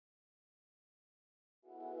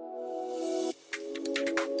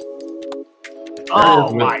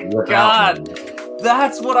Oh my God.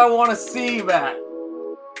 That's what I want to see, Matt.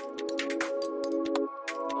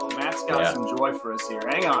 Oh, Matt's got some joy for us here.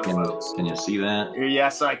 Hang on, folks. Can you see that?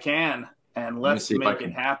 Yes, I can. And let's make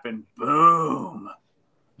it happen. Boom.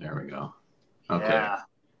 There we go. Okay.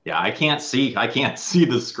 Yeah, I can't see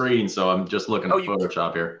the screen, so I'm just looking at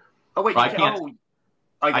Photoshop here. Oh wait, I can't.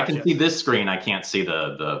 I can you. see this screen. I can't see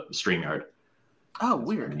the StreamYard. Oh,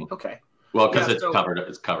 weird. Okay. Well, because it's covered.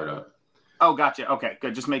 It's covered up. Oh, gotcha. Okay,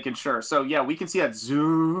 good. Just making sure. So yeah, we can see that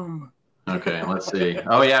zoom. Okay, let's see.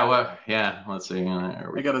 Oh yeah, well, yeah. Let's see.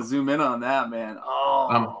 We gotta zoom in on that, man.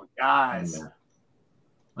 Oh, guys. Yeah.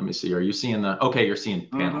 Let me see. Are you seeing the? Okay, you're seeing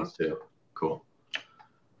panels too. Cool.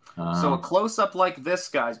 So a close-up like this,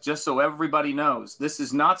 guys, just so everybody knows, this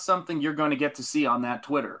is not something you're going to get to see on that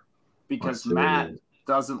Twitter because Matt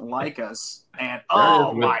doesn't like us. And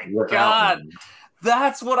oh my God,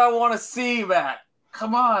 that's what I want to see, Matt.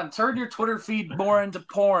 Come on, turn your Twitter feed more into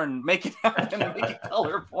porn. Make it happen. Make it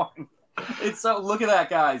color porn. It's so. Look at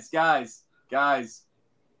that, guys.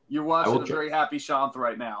 You're watching a very happy Shanth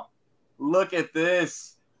right now. Look at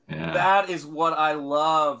this. Yeah. That is what I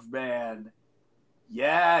love, man.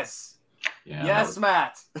 Yes. Yeah, yes,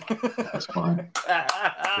 Matt. That's fine.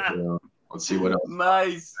 Let's see what else.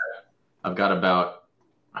 Nice. I've got about,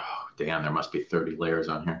 oh, damn, there must be 30 layers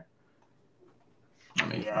on here.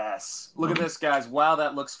 Yes. Look at this, guys. Wow,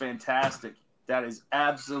 that looks fantastic. That is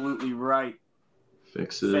absolutely right.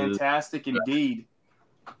 Fixes. Fantastic indeed.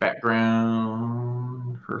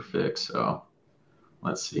 Background. Perfect. So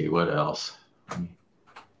let's see what else.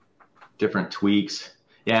 Different tweaks.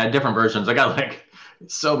 Yeah, different versions. I got like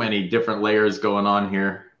so many different layers going on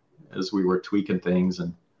here as we were tweaking things.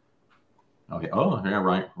 And okay, oh yeah,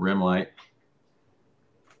 right, rim light.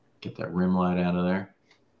 Get that rim light out of there.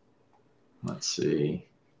 Let's see.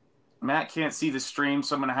 Matt can't see the stream,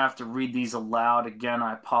 so I'm going to have to read these aloud again.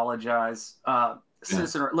 I apologize.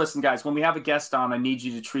 Citizen, listen, guys, when we have a guest on, I need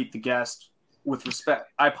you to treat the guest with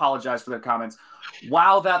respect. I apologize for their comments.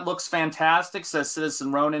 Wow, that looks fantastic, says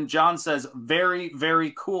Citizen Ronan. John says, very,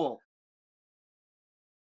 very cool.